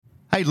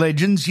Hey,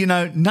 legends, you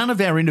know, none of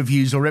our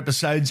interviews or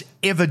episodes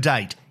ever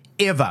date.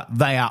 Ever.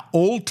 They are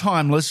all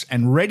timeless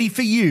and ready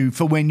for you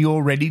for when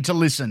you're ready to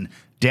listen.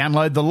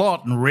 Download the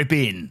lot and rip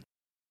in.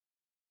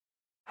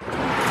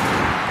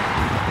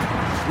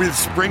 With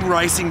spring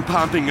racing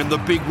pumping and the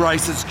big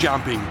races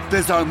jumping,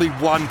 there's only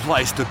one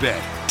place to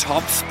bet,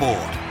 Top Sport.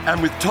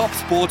 And with Top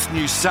Sport's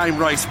new same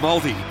race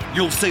multi,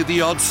 you'll see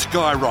the odds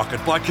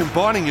skyrocket by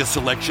combining your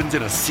selections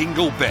in a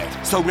single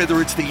bet. So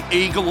whether it's the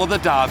Eagle or the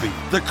Derby,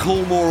 the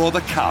Coolmore or the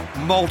Cup,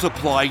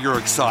 multiply your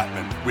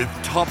excitement with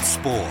Top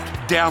Sport.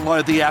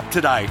 Download the app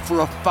today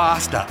for a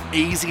faster,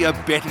 easier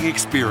betting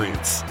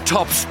experience.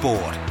 Top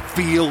Sport.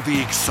 Feel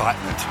the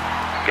excitement.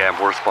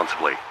 Gamble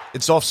responsibly.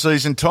 It's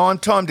off-season time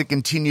to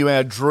continue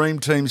our Dream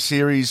Team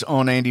series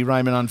on Andy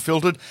Raymond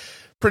Unfiltered.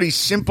 Pretty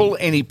simple.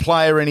 Any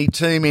player, any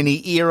team,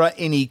 any era,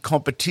 any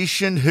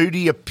competition. Who do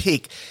you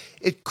pick?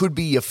 It could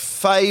be your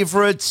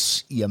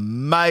favourites, your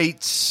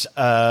mates,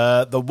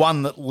 the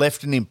one that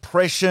left an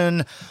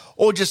impression,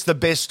 or just the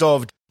best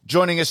of.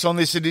 Joining us on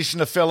this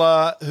edition, a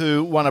fella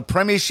who won a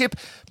premiership,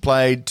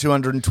 played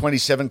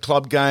 227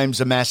 club games,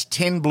 amassed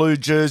 10 blue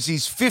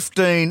jerseys,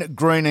 15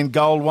 green and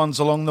gold ones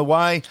along the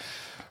way.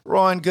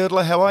 Ryan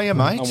Girdler, how are you,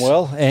 mate? I'm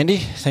well, Andy.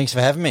 Thanks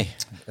for having me.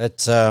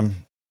 It's the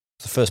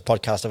first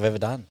podcast I've ever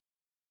done.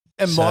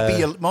 It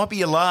might be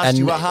your last.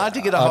 You were hard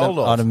to get a hold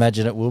of. I'd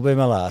imagine it will be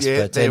my last.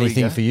 Yeah, but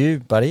anything for you,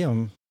 buddy.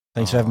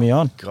 Thanks for having me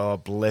on.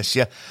 God bless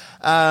you.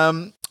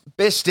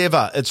 Best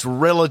ever. It's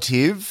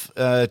relative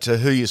to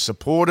who you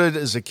supported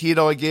as a kid,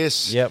 I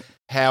guess. Yep.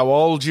 How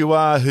old you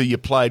are, who you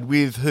played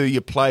with, who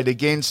you played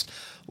against.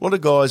 A lot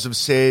of guys have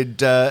said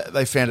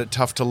they found it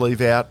tough to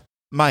leave out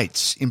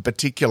mates in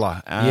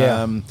particular.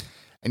 And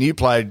you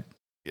played,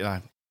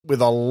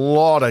 with a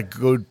lot of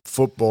good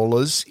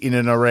footballers in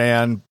and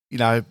around,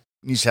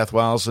 New South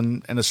Wales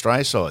and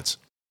Australia sides.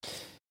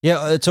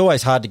 Yeah, it's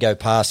always hard to go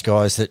past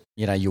guys that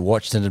you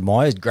watched and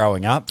admired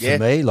growing up. For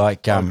me,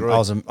 like I grew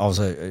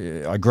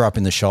up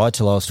in the Shire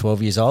till I was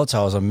 12 years old,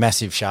 so I was a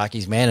massive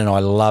Sharkies man, and I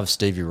loved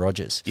Stevie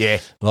Rogers. Yeah,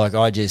 like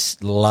I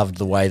just loved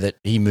the way that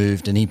he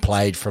moved and he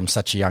played from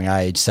such a young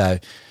age. So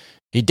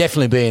he'd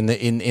definitely be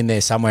in there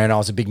somewhere. And I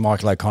was a big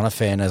Michael O'Connor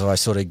fan as I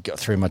sort of got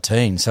through my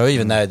teens. So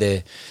even though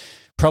they're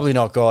probably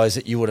not guys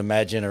that you would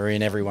imagine are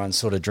in everyone's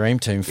sort of dream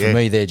team, for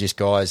me, they're just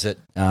guys that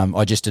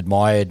I just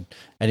admired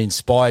and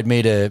inspired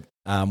me to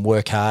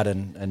work hard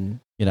and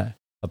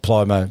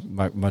apply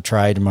my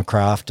trade and my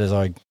craft as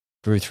I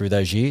grew through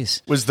those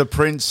years. Was the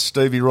Prince,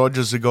 Stevie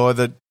Rogers, a guy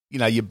that,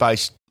 you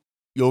based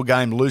your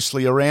game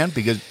loosely around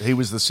because he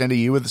was the centre,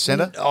 you were the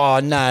centre? Oh,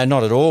 no,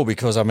 not at all,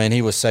 because,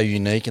 he was so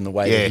unique in the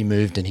way that he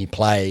moved and he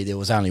played. There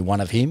was only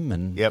one of him.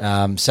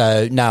 And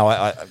so, no,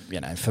 I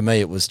for me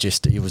it was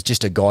just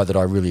a guy that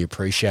I really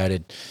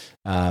appreciated,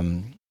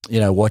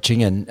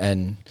 watching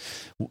and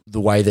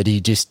the way that he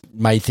just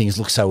made things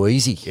look so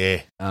easy.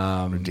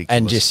 Yeah, ridiculous.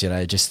 And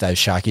just those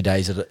Sharky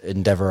days at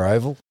Endeavour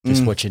Oval,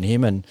 just watching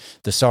him and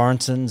the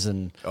Sorensens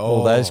and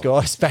all those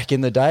guys back in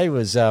the day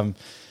was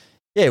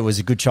it was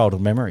a good childhood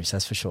memories,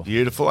 that's for sure.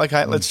 Beautiful.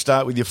 Okay, let's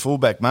start with your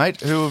fullback,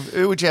 mate.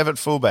 Who would you have at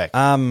fullback?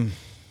 I'm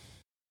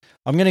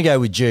going to go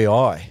with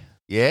GI.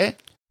 Yeah?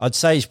 I'd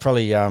say he's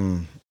probably,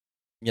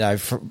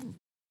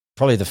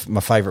 probably my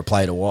favourite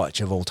player to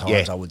watch of all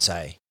times, I would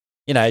say.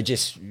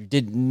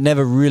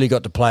 Never really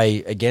got to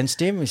play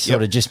against him. We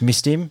sort of just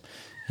missed him.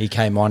 He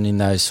came on in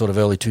those sort of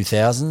early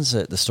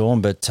 2000s at the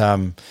Storm. But,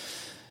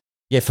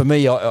 for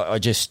me, I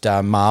just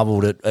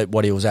marvelled at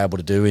what he was able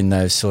to do in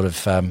those sort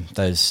of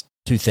those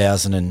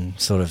 2000 and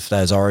sort of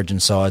those Origin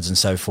sides and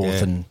so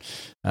forth, and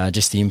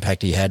just the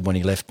impact he had when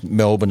he left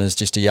Melbourne as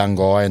just a young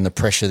guy, and the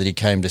pressure that he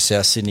came to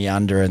South Sydney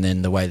under, and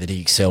then the way that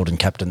he excelled and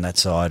captained that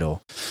side or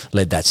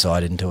led that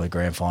side into a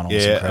grand final.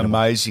 Yeah,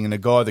 amazing. And a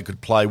guy that could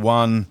play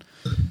 1,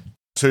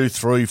 2,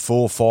 3,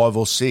 4, 5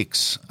 or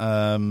 6. That's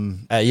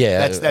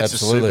absolutely a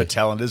super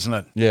talent, isn't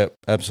it? Yeah,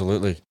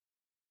 absolutely.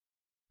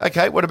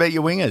 Okay, what about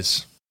your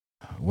wingers?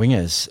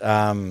 Wingers,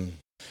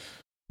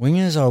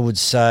 I would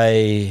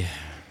say...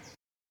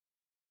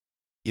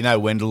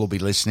 Wendell will be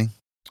listening.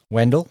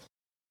 Wendell?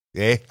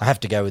 Yeah. I have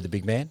to go with the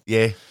big man.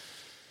 Yeah.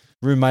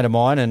 Roommate of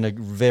mine and a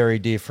very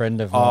dear friend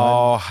of mine.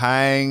 Oh,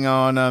 hang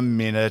on a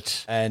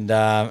minute. And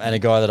a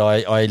guy that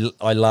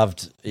I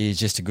loved. He's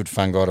just a good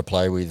fun guy to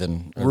play with.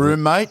 And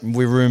roommate?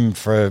 We roomed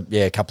for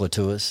a couple of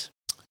tours.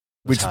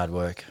 It was hard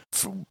work.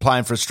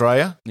 Playing for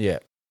Australia? Yeah.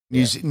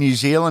 New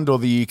Zealand or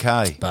the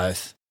UK?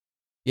 Both.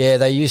 Yeah,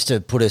 they used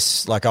to put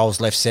us, like I was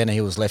left centre,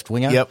 he was left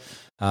winger. Yep.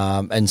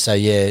 And so,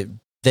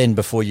 then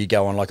before you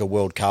go on like a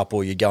World Cup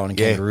or you go on a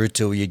kangaroo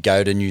tour, you'd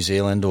go to New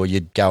Zealand or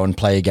you'd go and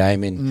play a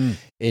game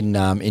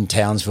in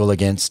Townsville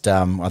against,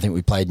 I think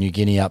we played New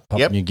Guinea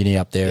Papua New Guinea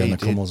up there and the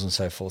Comores and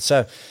so forth.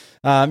 So,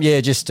 and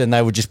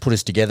they would just put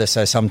us together.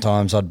 So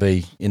sometimes I'd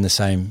be in the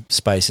same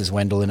space as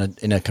Wendell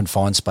in a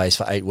confined space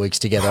for 8 weeks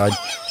together.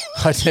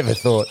 I'd never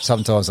thought,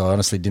 sometimes I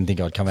honestly didn't think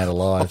I'd come out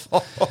alive.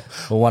 Well,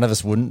 one of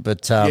us wouldn't,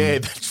 but... yeah,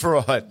 that's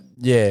right.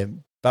 Yeah,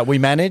 but we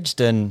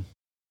managed and...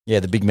 Yeah,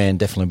 the big man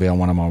definitely be on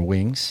one of my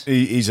wings.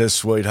 He's a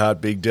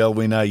sweetheart, Big Del.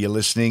 We know you're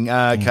listening.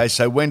 Okay,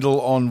 so Wendell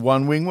on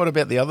one wing. What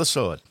about the other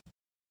side?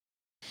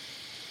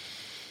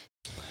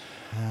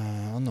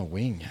 On the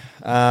wing.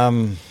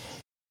 Don't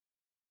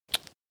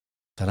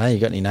know, you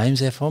got any names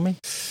there for me?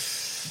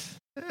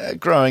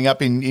 Growing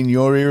up in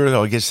your era,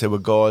 I guess there were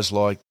guys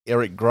like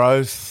Eric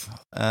Groth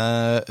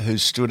who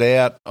stood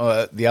out.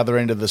 The other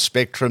end of the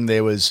spectrum,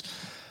 there was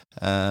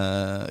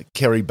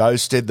Kerry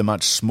Bowstead, the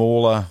much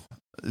smaller,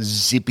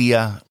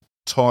 zippier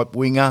type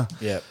winger.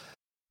 Yeah.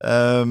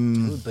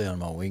 Would be on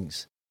my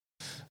wings.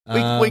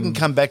 We can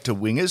come back to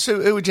wingers.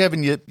 Who would you have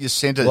in your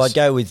centres? Well, I'd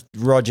go with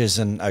Rogers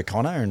and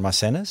O'Connor in my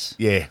centres.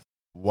 Yeah.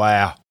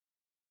 Wow.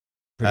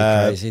 Pretty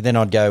crazy. Then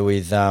I'd go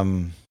with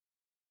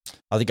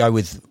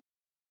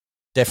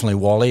definitely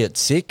Wally at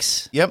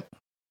 6. Yep.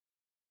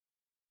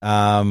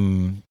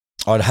 I'd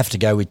have to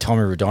go with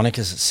Tommy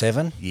Raudonikis at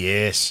 7.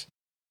 Yes.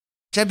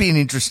 That'd be an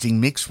interesting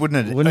mix,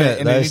 wouldn't it? Wouldn't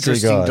it? An Those two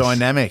interesting guys.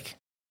 dynamic.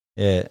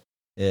 Yeah.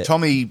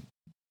 Tommy,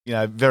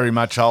 very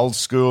much old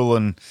school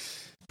and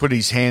put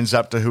his hands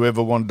up to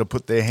whoever wanted to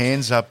put their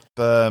hands up.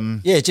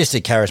 Just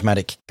a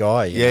charismatic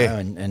guy, you know,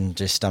 and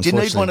just Do you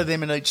unfortunately... need one of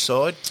them in each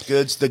side?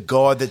 Gerd's the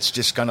guy that's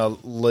just going to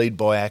lead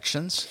by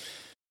actions?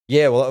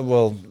 Yeah,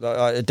 well,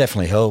 it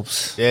definitely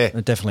helps. Yeah.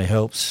 It definitely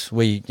helps.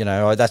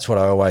 That's what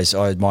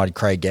I admired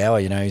Craig Gower,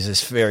 he's a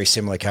very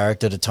similar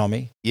character to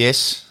Tommy.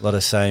 Yes. A lot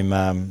of same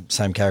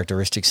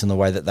characteristics in the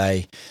way that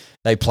they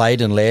played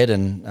and led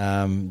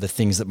and the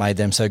things that made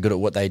them so good at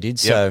what they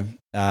did. Yep.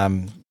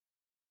 So,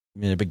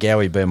 but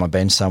Gowie would be on my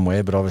bench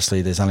somewhere, but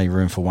obviously there's only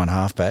room for one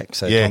halfback,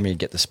 so Tommy would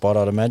get the spot,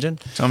 I'd imagine.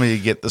 Tommy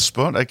would get the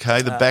spot.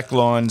 Okay, the back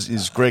lines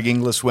is Greg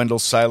Inglis, Wendell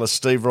Saylor,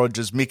 Steve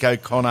Rogers, Mick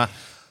O'Connor.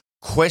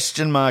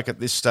 Question mark at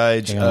this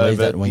stage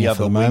over the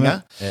other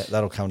winger. Yeah,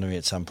 that'll come to me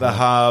at some point. The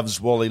halves,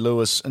 Wally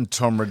Lewis and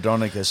Tom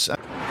Raudonikis.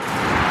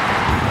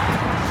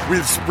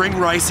 With spring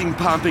racing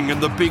pumping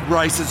and the big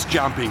races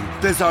jumping,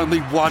 there's only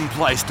one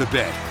place to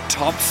bet,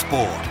 Top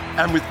Sport.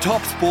 And with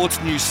Top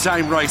Sport's new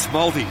same race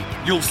multi,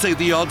 you'll see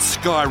the odds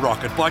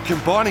skyrocket by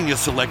combining your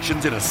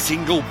selections in a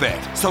single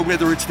bet. So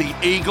whether it's the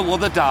Eagle or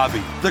the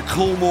Derby, the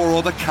Coolmore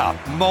or the Cup,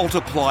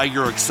 multiply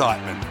your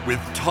excitement with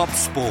Top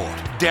Sport.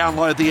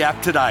 Download the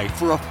app today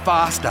for a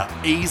faster,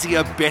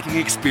 easier betting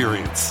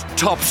experience.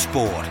 Top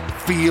Sport.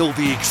 Feel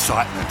the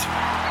excitement.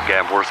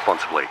 Gamble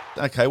responsibly.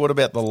 Okay, what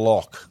about the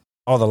lock?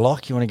 Oh, the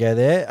lock, you want to go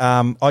there?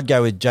 I'd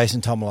go with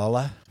Jason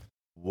Tomalolo.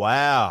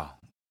 Wow.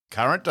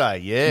 Current day,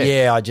 yeah.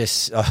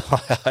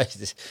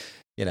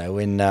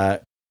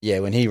 Yeah,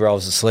 when he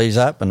rolls the sleeves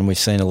up, and we've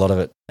seen a lot of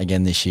it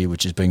again this year,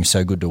 which has been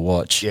so good to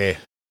watch. Yeah.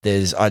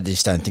 I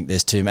just don't think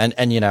there's too many.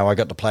 And I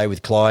got to play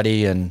with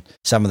Clydie and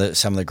some of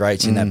the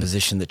greats in that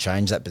position that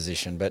changed that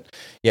position. But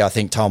yeah, I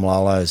think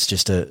Tomalolo is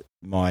just he's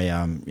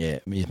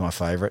my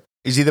favourite.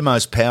 Is he the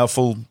most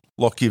powerful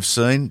lock you've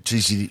seen?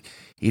 Geez,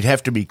 he'd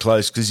have to be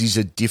close because he's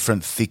a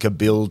different, thicker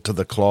build to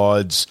the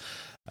Clydes,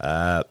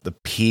 the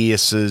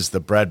Pierces, the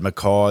Brad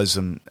Mackays,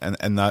 and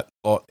that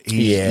lot.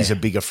 He's a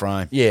bigger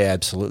frame. Yeah,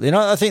 absolutely. And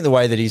I think the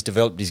way that he's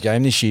developed his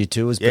game this year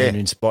too has been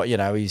inspired.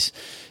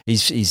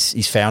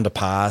 He's found a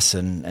pass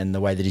and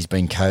the way that he's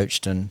been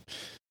coached and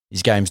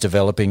his game's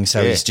developing.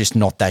 So he's just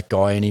not that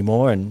guy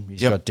anymore, and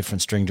he's got a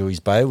different string to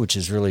his bow, which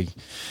has really,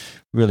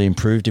 really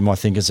improved him, I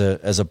think, as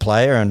a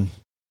player. And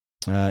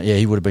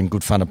he would have been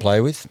good fun to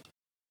play with.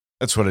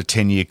 That's what a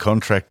 10-year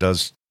contract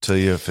does to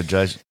you for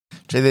Jason.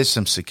 Gee, there's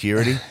some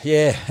security.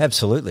 Yeah,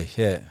 absolutely.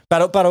 Yeah,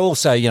 but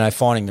also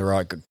finding the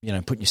right,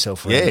 putting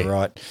yourself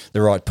around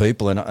the right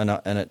people, and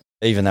it,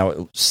 even though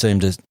it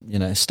seemed to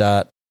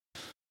start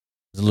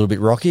a little bit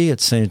rocky,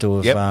 it seemed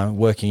to have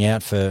working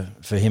out for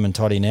him and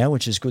Toddy now,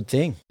 which is a good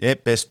thing. Yeah,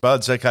 best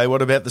buds. Okay,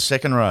 what about the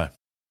second row?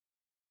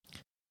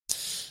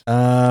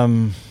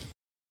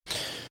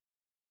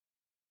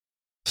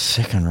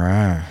 Second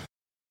row.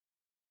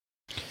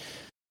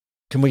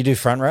 Can we do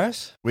front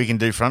rows? We can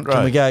do front row.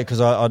 Can we go?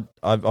 Because I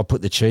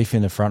put the Chief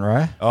in the front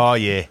row. Oh,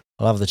 yeah.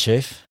 I love the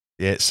Chief.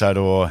 Yeah, so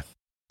do I.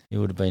 He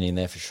would have been in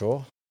there for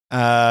sure.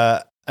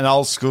 An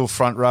old school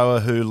front rower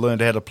who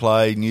learned how to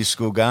play new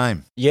school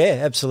game. Yeah,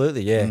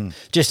 absolutely, yeah.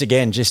 Just a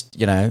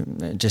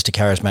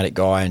charismatic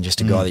guy and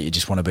just a guy that you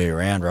just want to be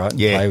around, right? And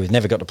play with.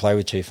 Never got to play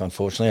with Chief,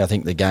 unfortunately. I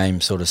think the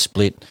game sort of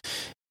split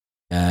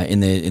in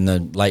the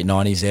late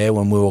 90s there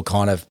when we were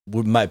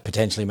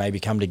potentially maybe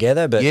come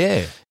together, but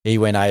he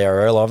went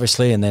ARL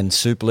obviously and then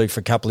Super League for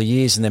a couple of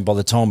years, and then by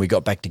the time we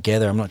got back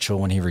together, I'm not sure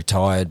when he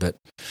retired, but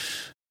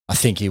I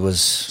think he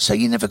was... So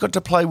you never got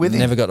to play with him?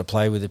 Never got to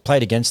play with him.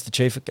 Played against the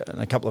Chief on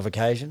a couple of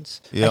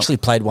occasions. Yep. Actually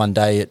played one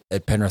day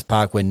at Penrith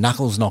Park when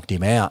Knuckles knocked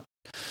him out.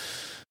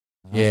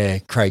 Yeah,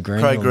 Craig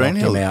Greenhill knocked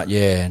him out,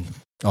 yeah.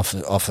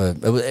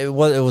 It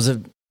was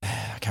a...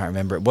 I can't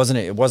remember. It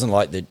wasn't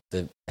like the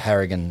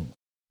Harrigan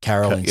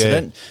Carroll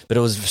incident, but it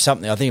was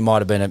something. I think it might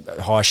have been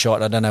a high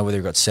shot. I don't know whether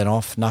he got sent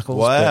off, Knuckles.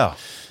 Wow.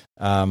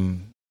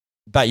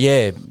 But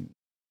yeah,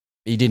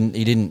 he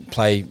didn't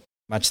play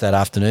much that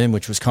afternoon,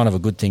 which was kind of a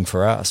good thing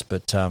for us.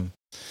 But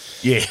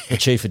the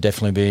Chief would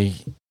definitely be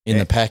in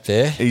the pack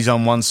there. He's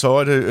on one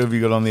side. Who have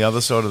you got on the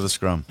other side of the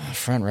scrum?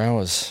 Front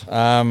rowers.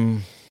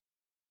 Have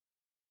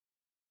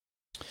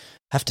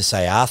to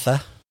say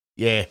Arthur.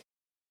 Yeah.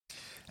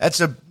 That's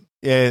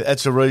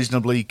a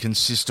reasonably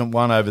consistent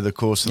one over the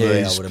course of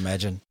these, I would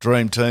imagine,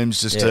 dream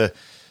teams.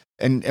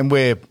 And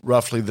we're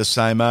roughly the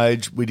same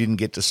age. We didn't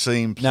get to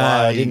see him play. No,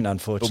 I didn't,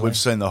 unfortunately. But we've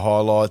seen the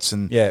highlights,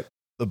 and the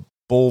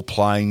ball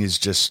playing is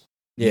just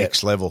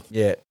next level.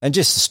 Yeah, and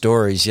just the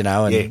stories,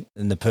 and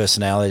the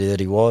personality that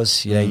he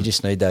was. You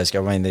just need those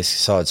guys. I mean, this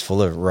side's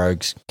full of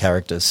rogues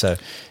characters, so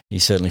he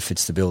certainly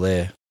fits the bill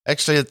there.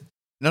 Actually,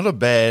 not a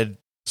bad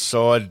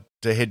side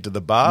to head to the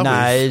bar with.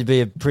 No, it'd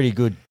be a pretty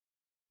good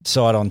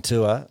side on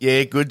tour.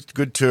 Yeah,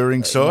 good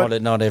touring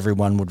side. Not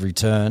everyone would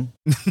return.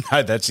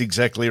 No, that's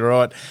exactly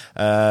right.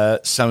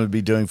 Some would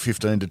be doing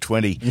 15 to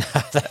 20.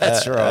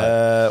 That's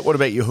right. What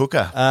about your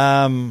hooker?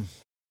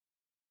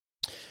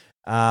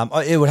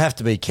 It would have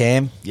to be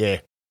Cam. Yeah.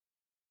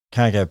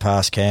 Can't go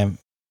past Cam.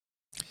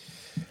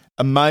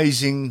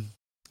 Amazing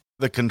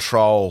the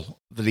control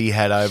that he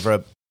had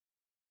over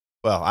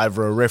a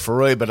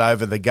referee, but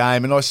over the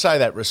game. And I say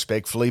that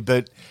respectfully,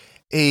 but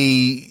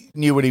he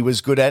knew what he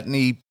was good at, and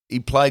he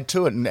played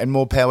to it, and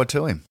more power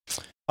to him.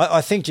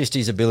 I think just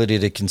his ability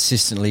to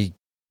consistently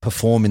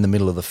perform in the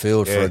middle of the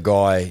field for a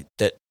guy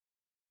that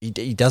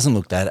he doesn't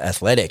look that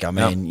athletic. I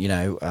mean,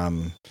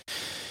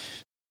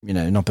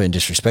 not being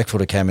disrespectful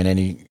to Cam in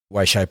any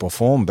way, shape, or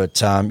form, but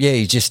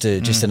he's just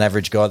an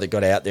average guy that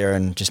got out there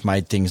and just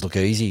made things look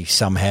easy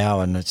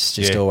somehow. And it's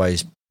just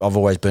I've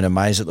always been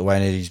amazed at the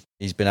way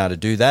he's been able to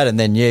do that. And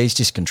then he's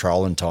just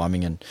controlling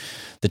timing and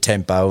the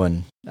tempo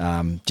and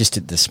just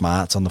at the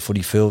smarts on the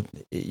footy field.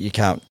 You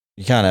can't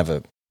have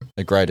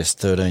a greatest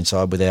 13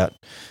 side without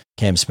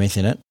Cam Smith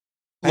in it.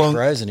 Back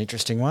row's an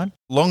interesting one.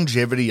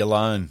 Longevity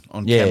alone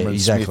on Cameron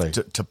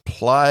Smith to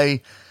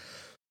play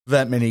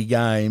that many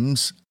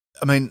games.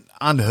 I mean,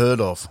 unheard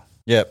of.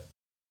 Yep.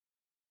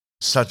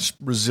 Such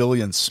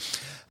resilience.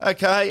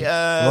 Okay.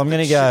 I'm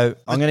going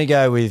to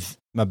go with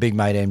my big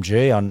mate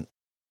MG on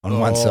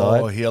one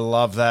side. Oh, he'll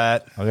love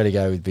that. I'm going to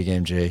go with big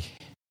MG.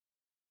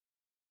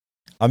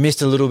 I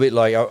missed a little bit,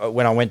 like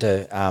when I went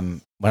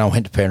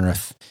to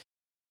Penrith.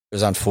 It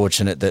was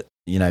unfortunate that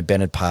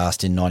Ben had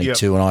passed in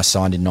 92 and I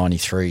signed in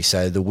 93,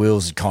 so the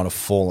wheels had kind of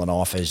fallen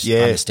off,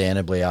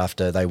 understandably,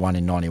 after they won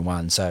in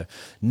 91. So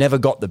never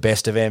got the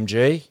best of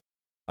MG.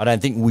 I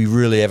don't think we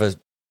really ever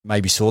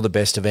maybe saw the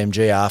best of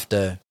MG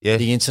after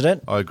the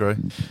incident. I agree.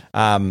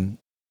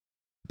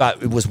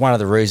 But it was one of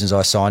the reasons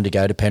I signed to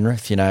go to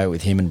Penrith,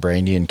 with him and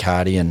Brandy and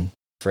Cardi and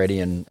Freddie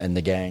and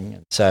the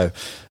gang. So,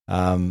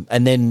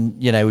 and then,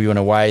 we went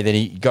away. Then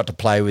he got to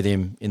play with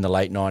him in the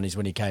late 90s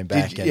when he came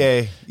back.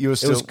 You were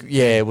still...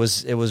 It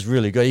was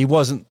really good. He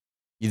wasn't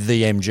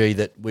the MG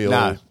that we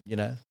all,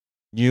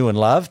 knew and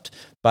loved,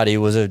 but he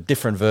was a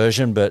different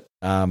version. But,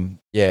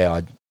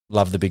 I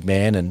love the big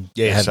man and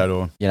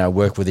so do I.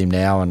 Work with him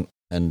now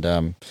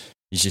and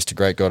he's just a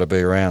great guy to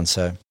be around.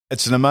 So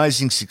it's an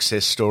amazing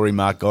success story,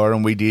 Mark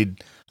Gyron. We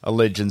did a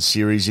Legends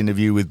series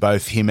interview with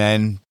both him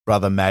and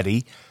brother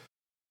Matty.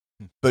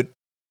 But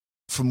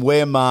from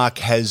where Mark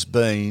has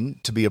been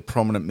to be a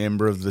prominent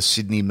member of the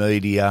Sydney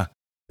media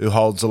who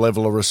holds a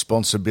level of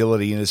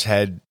responsibility and has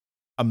had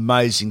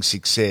amazing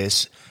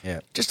success,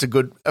 just a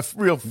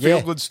real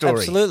feel-good story.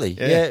 Absolutely.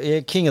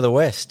 Yeah, King of the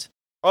West.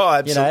 Oh,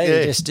 absolutely.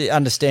 He just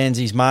understands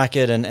his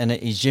market and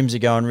his gyms are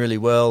going really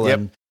well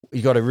and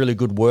he's got a really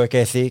good work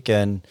ethic,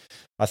 and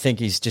I think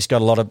he's just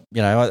got a lot of,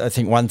 I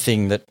think one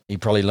thing that he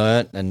probably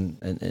learnt and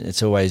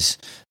it's always,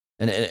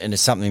 and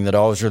it's something that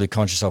I was really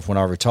conscious of when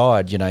I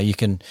retired, you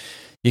can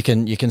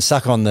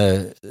suck on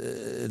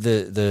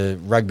the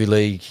rugby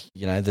league,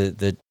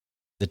 the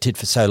tit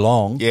for so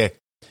long. Yeah.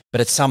 But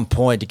at some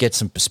point, to get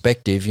some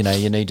perspective,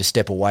 you need to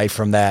step away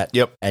from that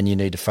and you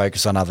need to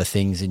focus on other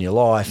things in your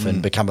life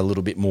and become a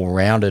little bit more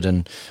rounded.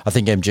 And I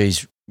think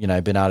MG's, been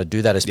able to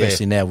do that,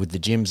 especially now with the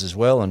gyms as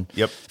well. And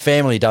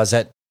family does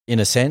that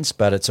in a sense,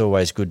 but it's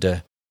always good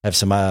to have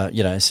some,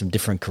 some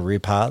different career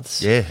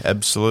paths. Yeah,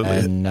 absolutely.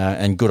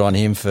 And good on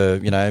him for,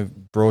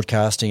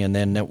 broadcasting and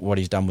then what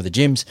he's done with the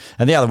gyms.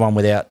 And the other one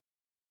without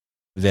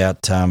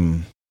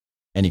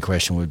any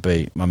question would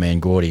be my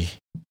man Gordy.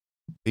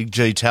 Big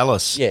G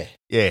Tallis. Yeah.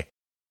 Yeah.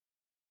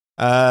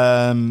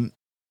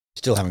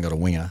 Still haven't got a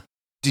winger.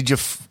 Did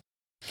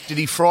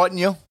he frighten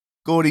you,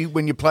 Gordy,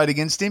 when you played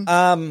against him?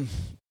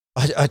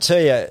 I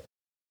tell you,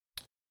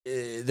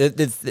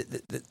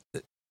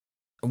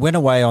 went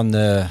away on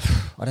I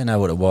don't know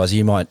what it was.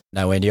 You might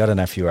know, Andy. I don't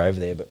know if you were over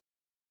there, but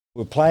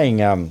we were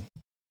playing.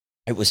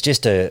 It was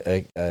just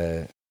it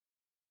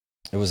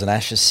was an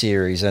Ashes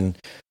series, and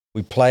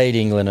we played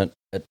England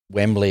at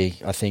Wembley.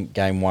 I think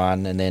game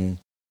 1, and then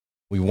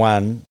we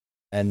won.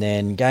 And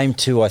then game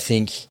 2, I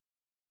think,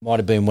 might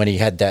have been when he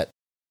had that.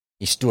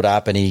 He stood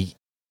up and he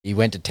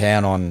went to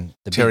town on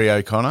the Terry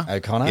O'Connor.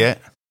 Yeah.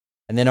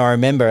 And then I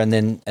remember, and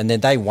then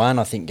they won,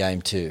 I think,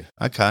 game 2.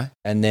 Okay.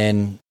 And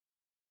then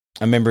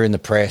I remember in the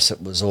press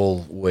it was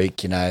all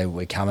week,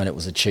 we're coming, it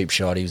was a cheap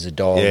shot, he was a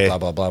dog, blah,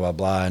 blah, blah, blah,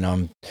 blah.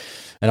 And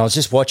And I was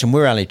just watching. We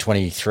were only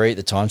 23 at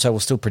the time, so we're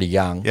still pretty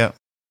young. Yeah.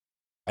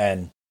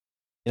 And,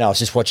 I was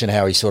just watching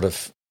how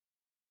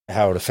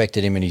it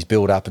affected him in his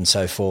build-up and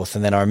so forth.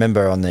 And then I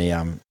remember on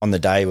the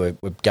day we're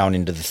going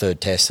into the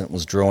third test and it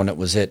was drawn. It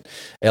was at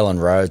Ellen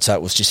Road, so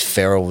it was just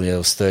feral. There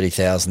was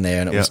 30,000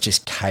 there, and it was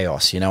just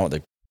chaos. You know what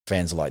the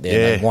fans are like there.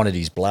 Yeah. They wanted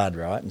his blood,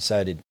 right?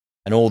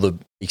 And all the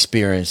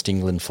experienced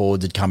England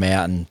forwards had come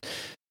out and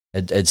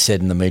had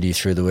said in the media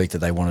through the week that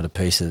they wanted a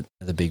piece of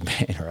the big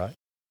man, right?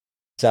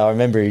 So I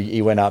remember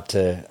he went up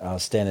to, I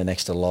was standing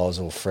next to Loz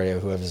or Fredo,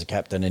 whoever's the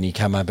captain, and he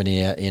come up and he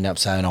ended up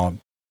saying, I'm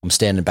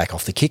standing back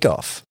off the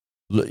kickoff.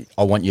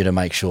 I want you to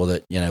make sure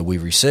that, we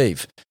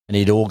receive. And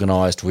he'd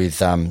organised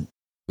with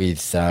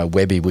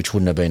Webby, which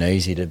wouldn't have been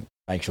easy, to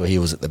make sure he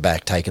was at the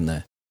back taking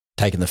the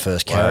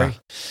first carry. Wow.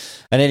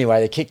 And anyway,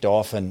 they kicked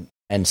off and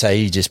so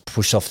he just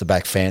pushed off the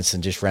back fence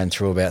and just ran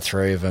through about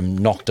three of them,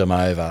 knocked them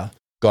over,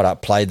 got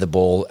up, played the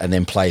ball, and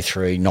then played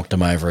three, knocked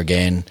them over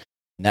again.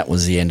 And that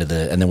was the end of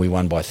and then we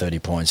won by 30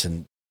 points.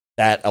 And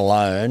that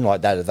alone,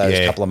 like that,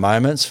 those couple of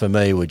moments for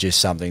me were just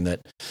something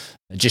that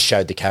just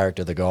showed the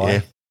character of the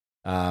guy.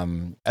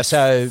 That's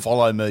so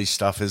follow me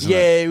stuff, isn't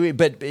it? Yeah,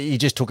 but he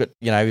just took it.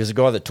 He was a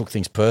guy that took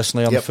things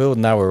personally on the field,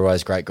 and they were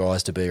always great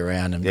guys to be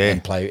around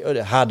and play.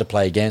 Hard to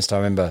play against. I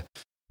remember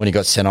when he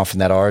got sent off in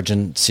that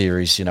Origin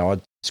series. I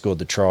scored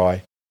the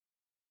try,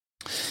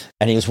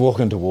 and he was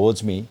walking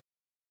towards me,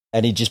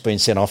 and he'd just been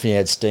sent off. And he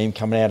had steam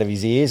coming out of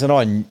his ears, and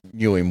I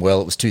knew him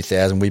well. It was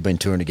 2000. We'd been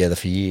touring together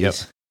for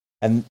years,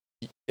 and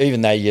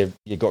even though you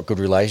got good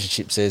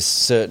relationships, there's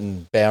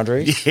certain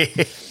boundaries.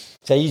 Yeah.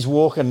 So he's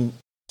walking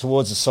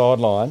towards the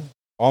sideline.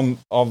 I'm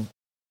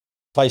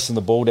placing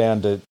the ball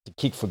down to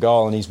kick for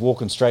goal, and he's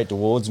walking straight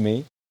towards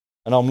me,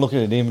 and I'm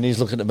looking at him, and he's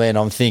looking at me, and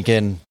I'm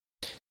thinking,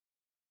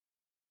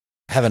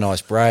 have a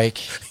nice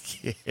break,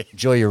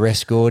 enjoy your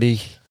rest,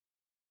 Gordy.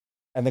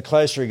 And the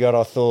closer he got,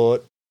 I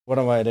thought, what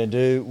am I going to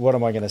do? What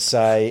am I going to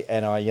say?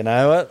 And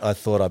I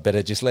thought I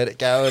better just let it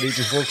go, and he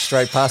just walked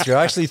straight past me.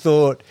 I actually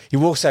thought he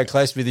walked so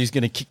close to me that he's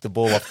going to kick the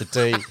ball off the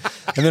tee.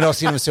 And then I was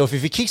thinking to myself,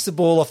 if he kicks the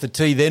ball off the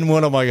tee, then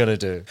what am I going to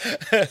do?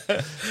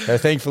 So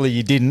thankfully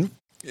he didn't,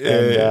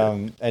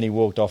 and he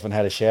walked off and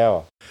had a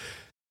shower.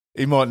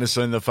 He mightn't have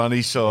seen the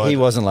funny side. He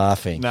wasn't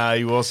laughing. No,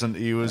 he wasn't.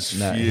 He was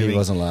fuming. He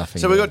wasn't laughing.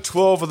 So we got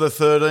 12 of the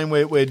 13.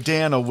 We're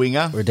down a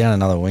winger. We're down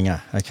another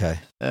winger. Okay.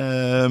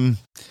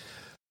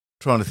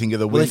 Trying to think of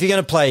the wing. Well, if you're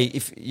going to play,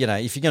 if you're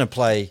going to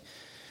play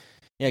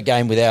a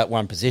game without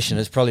one position,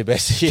 it's probably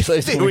best to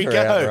leave the winger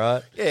out,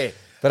 right? Yeah.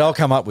 But I'll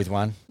come up with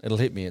one. It'll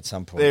hit me at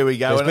some point. There we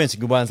go. There's been some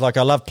good ones. Like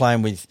I love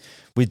playing with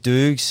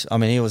Doogs. I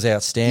mean, he was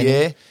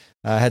outstanding.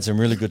 Yeah. Had some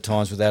really good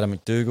times with Adam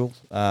McDougall.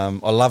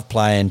 I love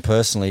playing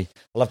personally.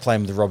 I love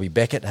playing with Robbie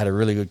Beckett. Had a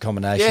really good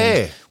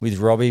combination with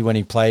Robbie when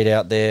he played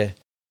out there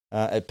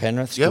at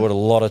Penrith. Scored a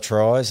lot of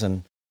tries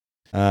and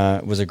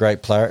was a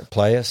great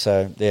player.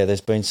 So,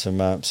 there's been some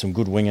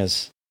good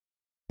wingers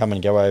come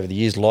and go over the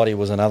years. Lottie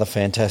was another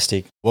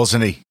fantastic.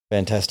 Wasn't he?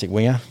 Fantastic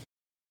winger.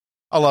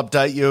 I'll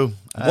update you.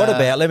 What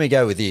about, let me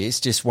go with this,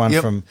 just one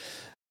from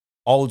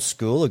old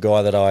school, a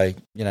guy that I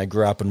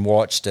grew up and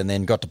watched and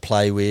then got to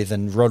play with,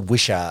 and Rod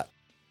Wishart.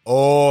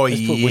 Oh,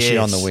 Let's put Wishy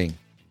on the wing.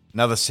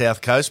 Another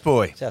South Coast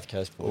boy. South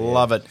Coast boy.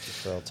 Love it. Just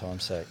for old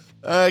time's sake.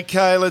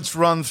 Okay, let's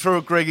run through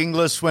it. Greg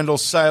Inglis, Wendell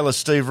Saylor,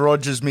 Steve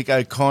Rogers, Mick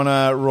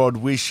O'Connor, Rod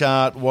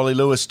Wishart, Wally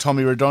Lewis,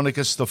 Tommy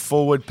Radonicus. The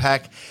forward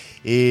pack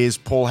is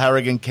Paul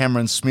Harrigan,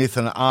 Cameron Smith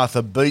and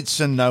Arthur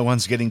Beetson. No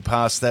one's getting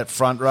past that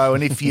front row.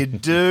 And if you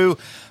do,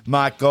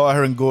 Mark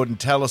Geyer and Gordon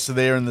Tallis are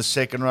there in the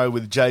second row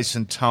with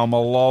Jason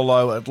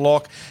Taumalolo at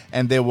lock.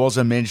 And there was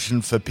a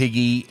mention for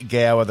Piggy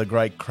Gower, the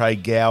great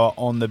Craig Gower,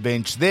 on the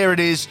bench. There it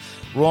is,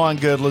 Ryan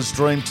Girdler's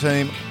dream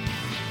team.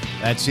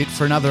 That's it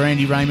for another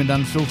Andy Raymond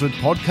Unfiltered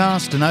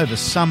podcast. And over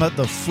summer,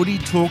 the footy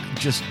talk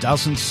just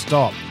doesn't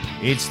stop.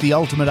 It's the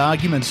ultimate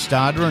argument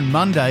starter, and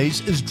Mondays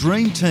is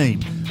Dream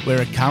Team,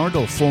 where a current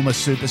or former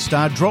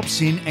superstar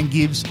drops in and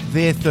gives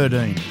their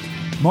 13.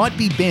 Might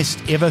be best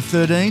ever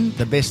 13,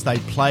 the best they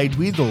played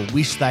with or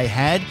wish they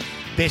had,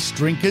 best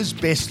drinkers,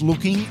 best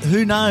looking,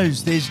 who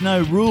knows, there's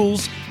no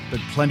rules, but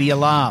plenty of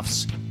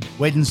laughs.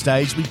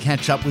 Wednesdays we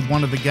catch up with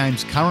one of the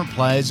game's current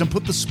players and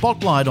put the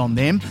spotlight on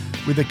them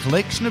with a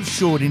collection of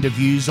short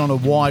interviews on a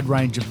wide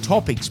range of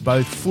topics,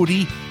 both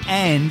footy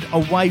and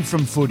away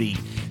from footy.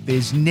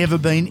 There's never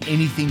been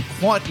anything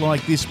quite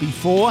like this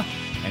before,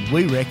 and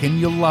we reckon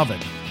you'll love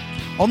it.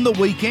 On the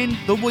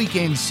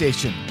weekend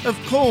session.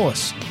 Of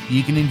course,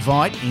 you can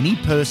invite any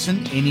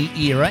person, any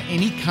era,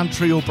 any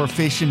country or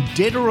profession,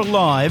 dead or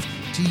alive,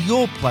 to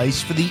your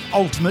place for the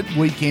ultimate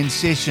weekend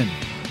session.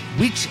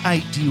 Which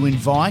 8 do you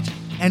invite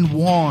and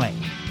why?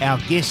 Our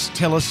guests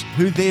tell us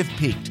who they've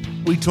picked.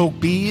 We talk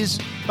beers,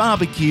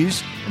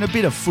 barbecues and a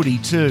bit of footy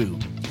too.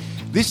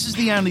 This is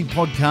the only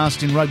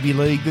podcast in rugby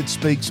league that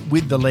speaks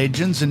with the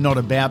legends and not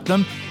about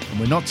them, and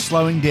we're not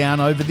slowing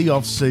down over the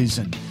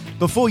off-season.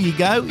 Before you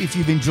go, if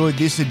you've enjoyed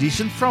this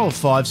edition, throw a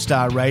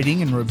 5-star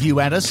rating and review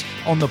at us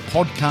on the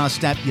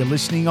podcast app you're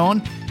listening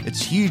on.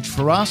 It's huge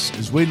for us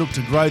as we look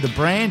to grow the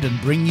brand and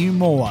bring you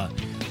more.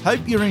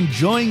 Hope you're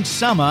enjoying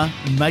summer.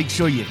 Make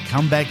sure you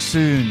come back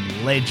soon,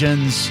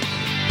 legends.